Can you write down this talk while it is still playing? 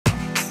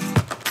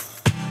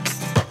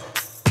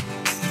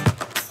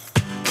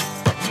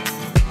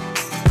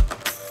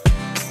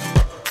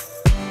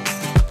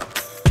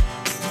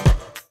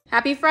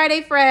Happy Friday,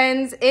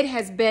 friends. It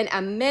has been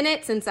a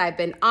minute since I've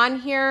been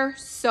on here.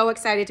 So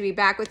excited to be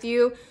back with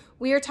you.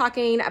 We are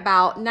talking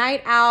about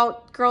night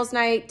out, girls'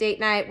 night, date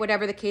night,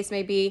 whatever the case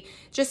may be.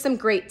 Just some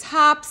great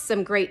tops,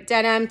 some great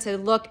denim to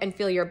look and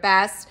feel your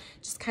best.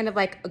 Just kind of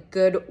like a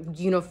good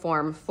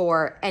uniform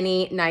for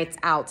any nights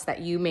out that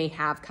you may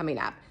have coming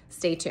up.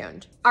 Stay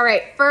tuned. All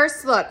right,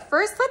 first look.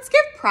 First, let's give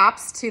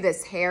props to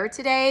this hair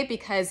today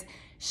because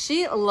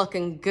she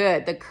looking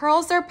good. The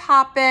curls are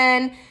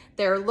popping.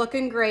 They're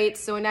looking great.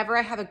 So whenever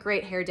I have a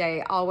great hair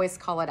day, I always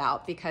call it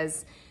out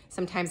because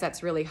sometimes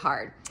that's really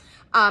hard.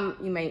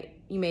 You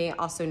may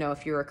also know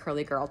if you're a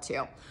curly girl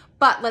too.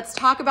 But let's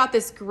talk about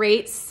this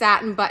great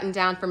satin button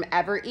down from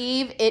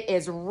Evereve. It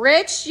is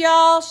rich,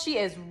 y'all. She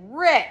is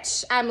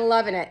rich. I'm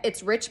loving it.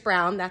 It's rich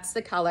brown. That's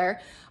the color.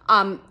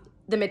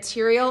 The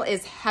material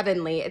is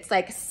heavenly. It's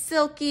like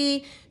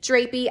silky,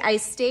 drapey. I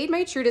stayed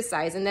my true to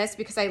size in this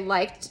because I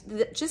liked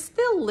just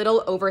the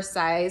little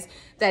oversize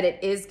that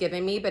it is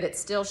giving me, but it's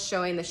still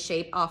showing the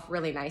shape off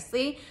really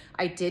nicely.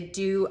 I did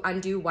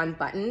undo one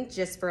button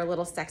just for a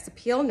little sex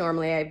appeal.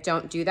 Normally I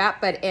don't do that,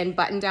 but in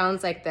button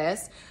downs like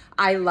this,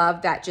 I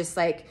love that just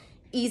like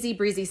easy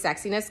breezy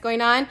sexiness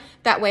going on.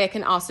 That way I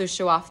can also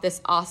show off this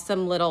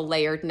awesome little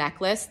layered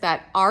necklace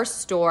that our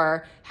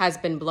store has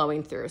been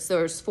blowing through. So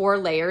there's 4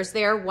 layers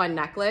there, 1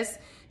 necklace,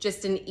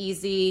 just an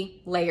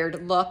easy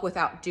layered look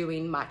without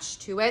doing much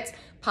to it.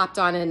 Popped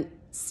on a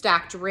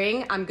stacked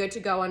ring. I'm good to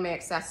go on my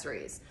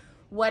accessories.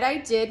 What I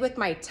did with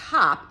my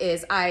top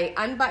is I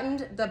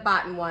unbuttoned the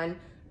button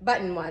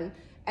one,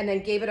 and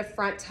then gave it a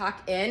front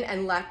tuck in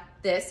and left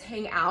this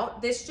hang out.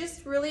 This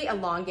just really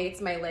elongates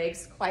my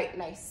legs quite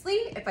nicely,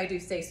 if I do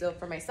say so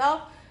for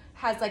myself.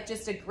 Has like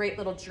just a great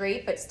little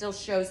drape, but still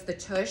shows the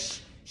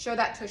tush. Show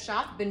that tush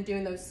off. Been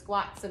doing those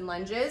squats and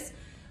lunges.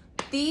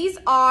 These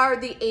are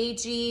the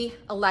AG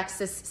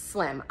Alexis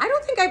Slim. I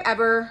don't think I've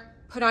ever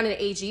put on an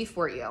AG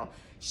for you.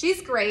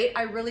 She's great.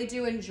 I really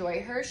do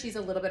enjoy her. She's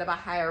a little bit of a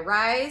higher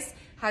rise,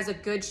 has a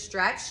good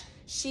stretch.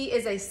 She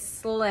is a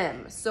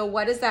slim. So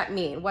what does that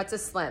mean? What's a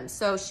slim?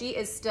 So she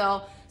is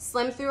still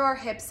slim through her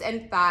hips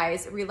and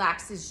thighs,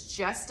 relaxes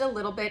just a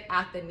little bit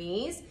at the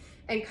knees,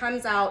 and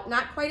comes out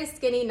not quite as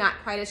skinny, not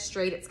quite as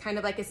straight. It's kind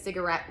of like a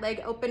cigarette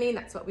leg opening.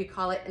 That's what we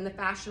call it in the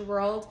fashion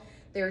world.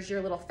 There's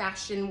your little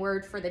fashion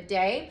word for the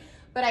day.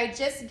 But I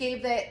just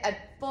gave it a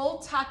full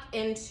tuck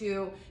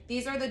into,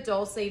 these are the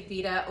Dolce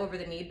Vita over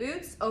the knee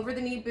boots. Over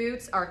the knee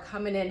boots are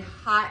coming in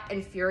hot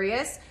and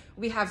furious.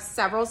 We have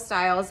several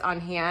styles on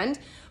hand.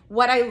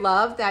 What I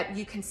love that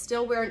you can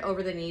still wear an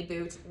over the knee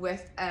boot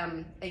with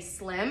a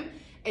slim.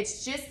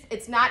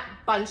 It's not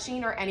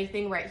bunching or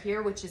anything right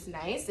here, which is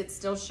nice. It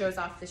still shows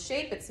off the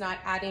shape. It's not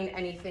adding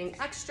anything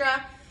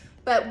extra.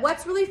 But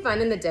what's really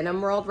fun in the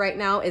denim world right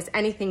now is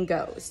anything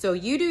goes. So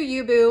you do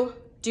you, boo.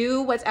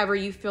 Do whatever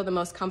you feel the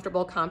most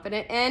comfortable,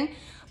 confident in.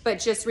 But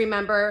just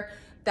remember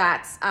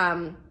that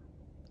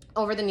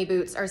over the knee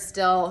boots are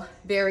still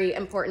very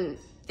important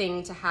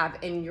thing to have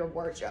in your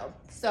wardrobe.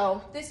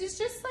 So this is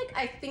just like,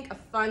 I think, a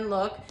fun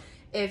look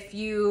if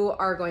you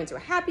are going to a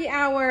happy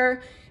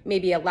hour,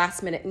 maybe a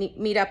last minute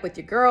meet up with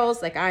your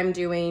girls like I'm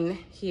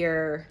doing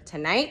here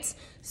tonight.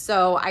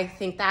 So I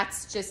think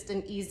that's just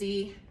an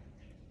easy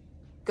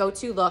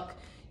go-to look.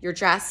 You're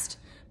dressed,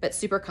 but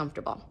super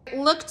comfortable.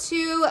 Look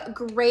to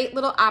great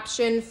little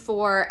option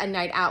for a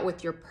night out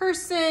with your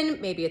person.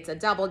 Maybe it's a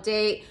double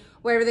date,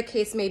 whatever the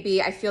case may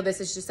be. I feel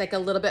this is just like a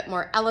little bit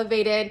more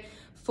elevated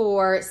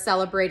for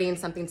celebrating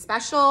something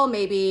special,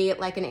 maybe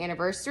like an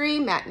anniversary.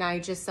 Matt and I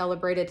just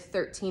celebrated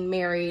 13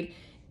 married,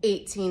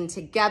 18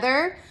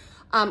 together.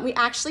 We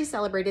actually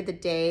celebrated the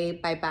day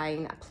by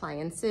buying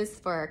appliances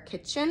for our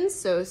kitchen,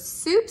 so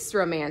soup's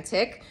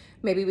romantic.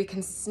 Maybe we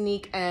can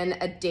sneak in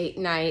a date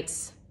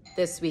night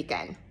this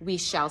weekend. We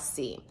shall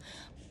see.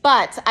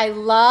 But I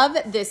love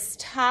this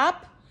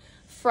top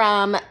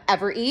from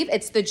Evereve.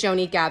 It's the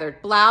Joni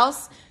gathered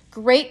blouse.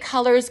 Great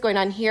colors going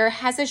on here.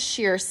 Has a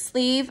sheer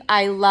sleeve.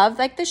 I love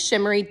like the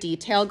shimmery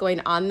detail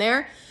going on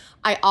there.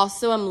 I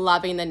also am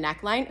loving the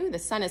neckline. Ooh, the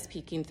sun is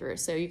peeking through,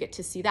 so you get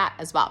to see that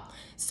as well.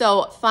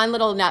 So fun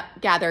little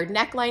gathered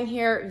neckline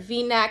here.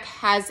 V-neck,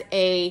 has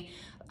a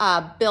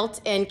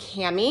built-in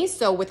cami,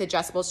 so with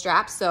adjustable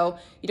straps, so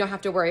you don't have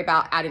to worry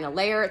about adding a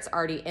layer. It's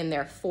already in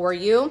there for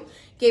you.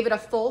 Gave it a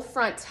full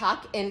front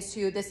tuck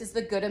into, this is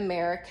the Good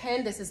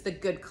American, this is the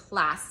Good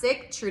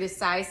Classic, true to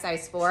size,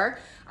 size 4.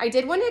 I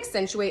did want to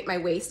accentuate my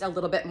waist a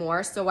little bit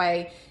more, so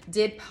I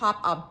did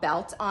pop a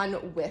belt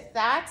on with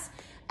that.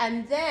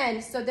 And then,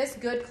 so this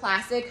Good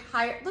Classic,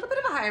 a little bit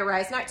of a higher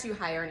rise, not too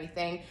high or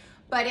anything,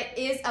 but it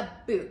is a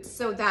boot.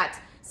 So that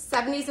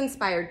 70s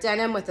inspired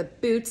denim with a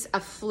boot, a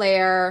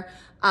flare,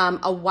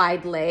 a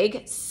wide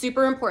leg.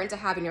 Super important to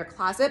have in your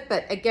closet.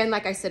 But again,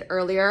 like I said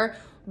earlier,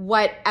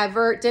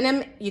 whatever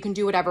denim, you can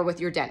do whatever with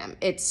your denim.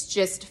 It's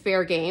just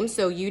fair game.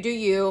 So you,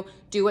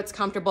 do what's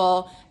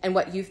comfortable and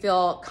what you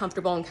feel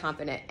comfortable and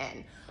confident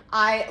in.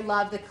 I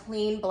love the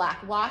clean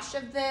black wash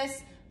of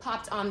this.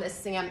 Popped on the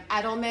Sam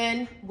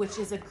Edelman, which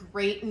is a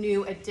great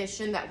new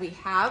addition that we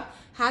have.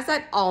 Has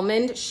that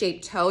almond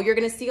shaped toe. You're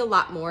gonna see a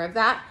lot more of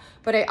that,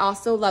 but I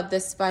also love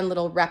this fun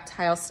little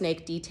reptile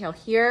snake detail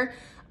here.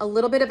 A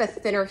little bit of a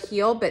thinner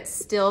heel, but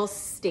still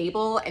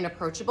stable and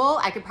approachable.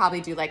 I could probably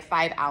do like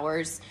 5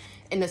 hours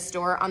in the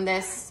store on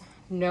this,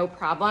 no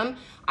problem.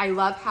 I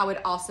love how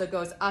it also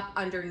goes up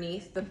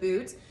underneath the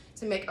boot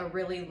to make a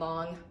really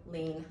long,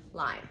 lean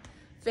line.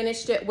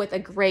 Finished it with a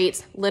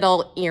great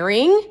little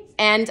earring,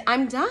 and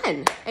I'm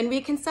done. And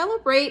we can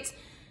celebrate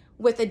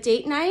with a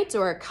date night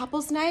or a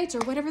couple's night or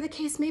whatever the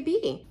case may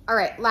be. All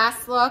right,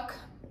 last look.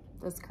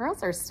 Those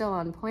curls are still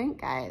on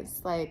point,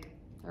 guys. Like,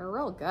 they're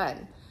real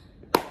good.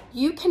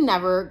 You can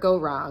never go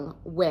wrong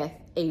with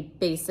a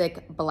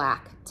basic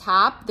black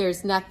top.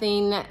 There's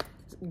nothing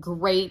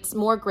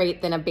more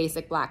great than a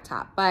basic black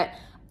top, but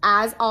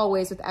as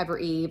always with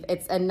Evereve,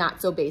 it's a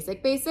not so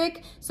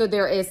basic, so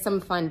there is some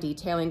fun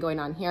detailing going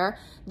on here.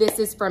 This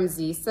is from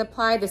Z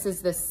Supply. This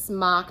is the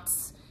smocked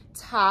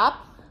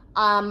top.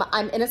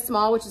 I'm in a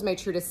small, which is my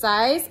true to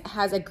size.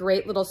 Has a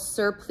great little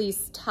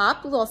surplice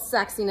top, a little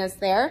sexiness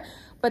there,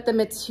 but the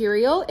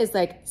material is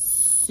like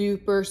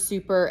super,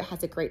 it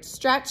has a great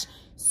stretch,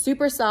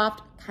 super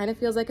soft, kind of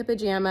feels like a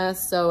pajama.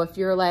 So if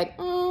you're like,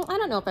 I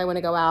don't know if I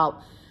wanna go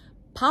out,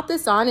 pop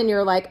this on and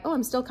you're like, oh,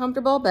 I'm still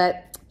comfortable,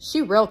 but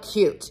she real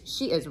cute.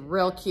 She is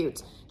real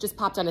cute. Just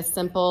popped on a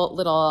simple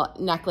little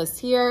necklace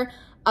here.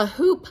 A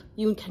hoop,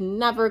 you can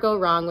never go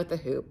wrong with a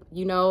hoop.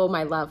 You know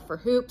my love for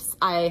hoops.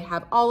 I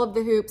have all of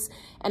the hoops,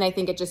 and I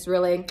think it just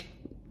really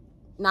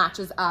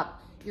notches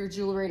up your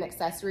jewelry and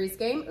accessories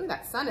game. Ooh,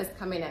 that sun is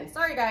coming in.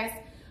 Sorry, guys.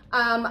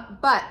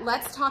 But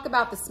let's talk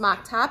about the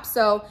smock top.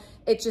 So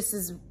it just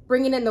is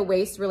bringing in the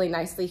waist really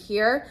nicely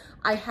here.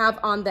 I have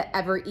on the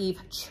Evereve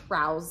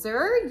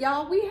trouser.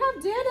 Y'all, we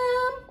have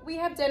denim. We've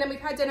had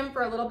denim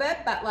for a little bit,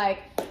 but like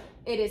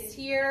it is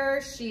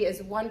here. She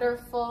is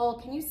wonderful.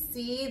 Can you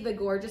see the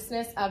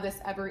gorgeousness of this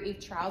Evereve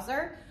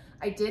trouser?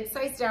 I did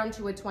size down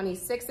to a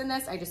 26 in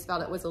this. I just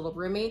felt it was a little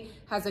roomy.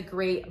 Has a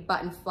great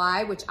button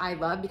fly, which I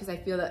love because I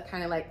feel that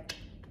kind of like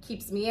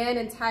keeps me in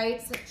and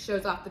tight,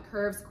 shows off the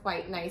curves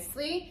quite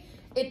nicely.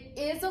 It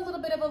is a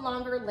little bit of a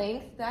longer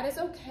length. That is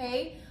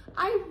okay.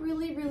 I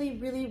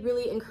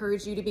really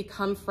encourage you to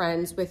become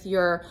friends with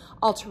your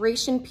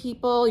alteration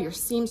people, your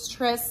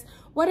seamstress,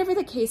 whatever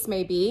the case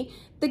may be.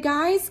 The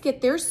guys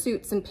get their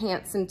suits and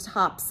pants and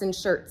tops and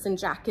shirts and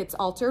jackets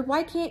altered.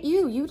 Why can't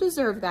you? You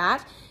deserve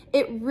that.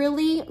 It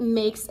really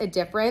makes a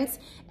difference,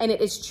 and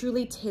it is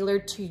truly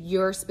tailored to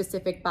your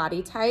specific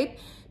body type.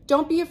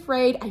 Don't be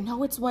afraid. I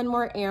know it's one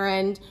more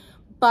errand,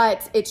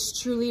 but it's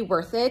truly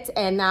worth it.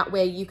 And that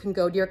way you can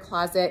go to your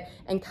closet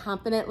and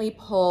confidently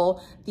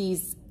pull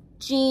these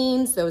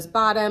jeans, those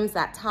bottoms,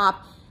 that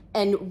top,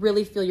 and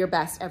really feel your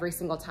best every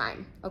single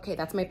time. Okay,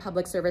 that's my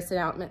public service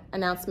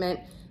announcement.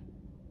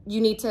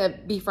 You need to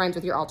be friends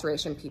with your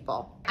alteration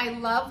people. I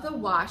love the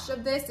wash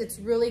of this. It's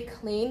really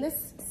clean.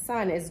 This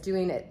sun is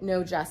doing it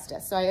no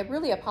justice, so I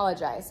really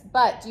apologize.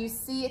 But do you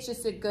see it's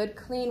just a good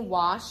clean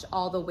wash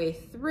all the way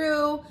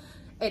through?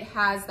 It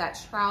has that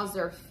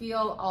trouser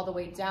feel all the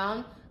way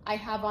down. I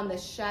have on the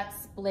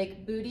Schutz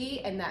Blake booty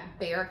in that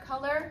bear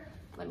color.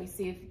 Let me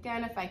see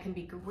again if I can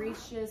be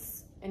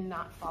gracious and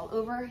not fall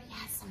over.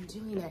 Yes, I'm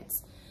doing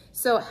it.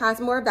 So it has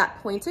more of that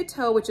pointed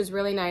toe, which is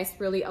really nice,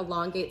 really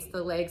elongates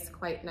the legs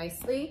quite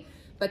nicely,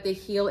 but the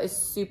heel is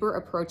super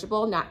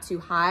approachable, not too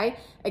high.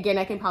 Again,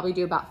 I can probably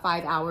do about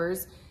 5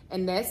 hours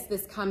in this.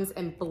 This comes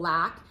in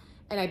black,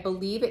 and I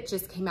believe it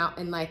just came out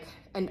in like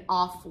an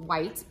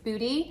off-white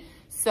booty.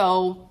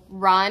 So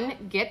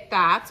run, get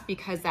that,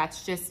 because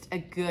that's just a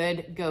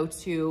good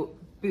go-to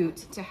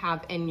boot to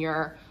have in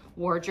your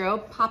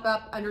wardrobe. Pop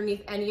up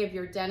underneath any of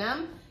your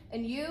denim,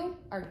 and you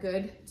are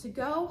good to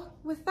go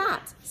with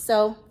that.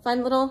 So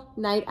fun little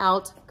night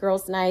out,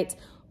 girls' night,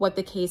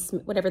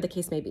 whatever the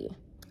case may be.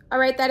 All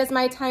right, that is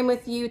my time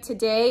with you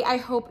today. I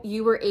hope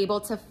you were able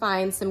to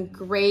find some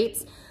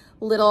great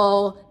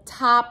little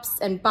tops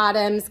and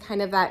bottoms,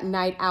 kind of that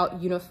night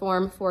out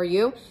uniform for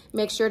you.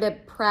 Make sure to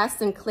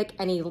press and click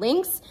any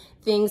links.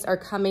 Things are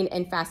coming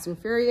in Fast and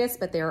Furious,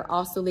 but they are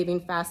also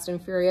leaving Fast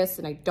and Furious,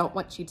 and I don't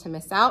want you to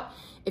miss out.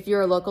 If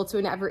you're local to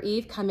an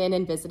Evereve, come in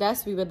and visit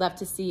us. We would love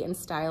to see and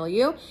style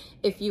you.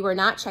 If you are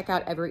not, check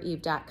out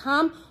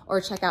evereve.com or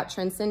check out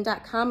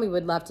Trenson.com. We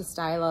would love to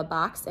style a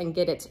box and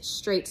get it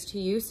straight to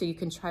you so you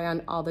can try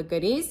on all the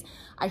goodies.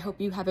 I hope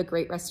you have a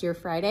great rest of your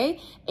Friday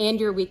and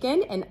your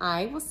weekend, and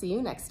I will see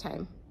you next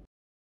time.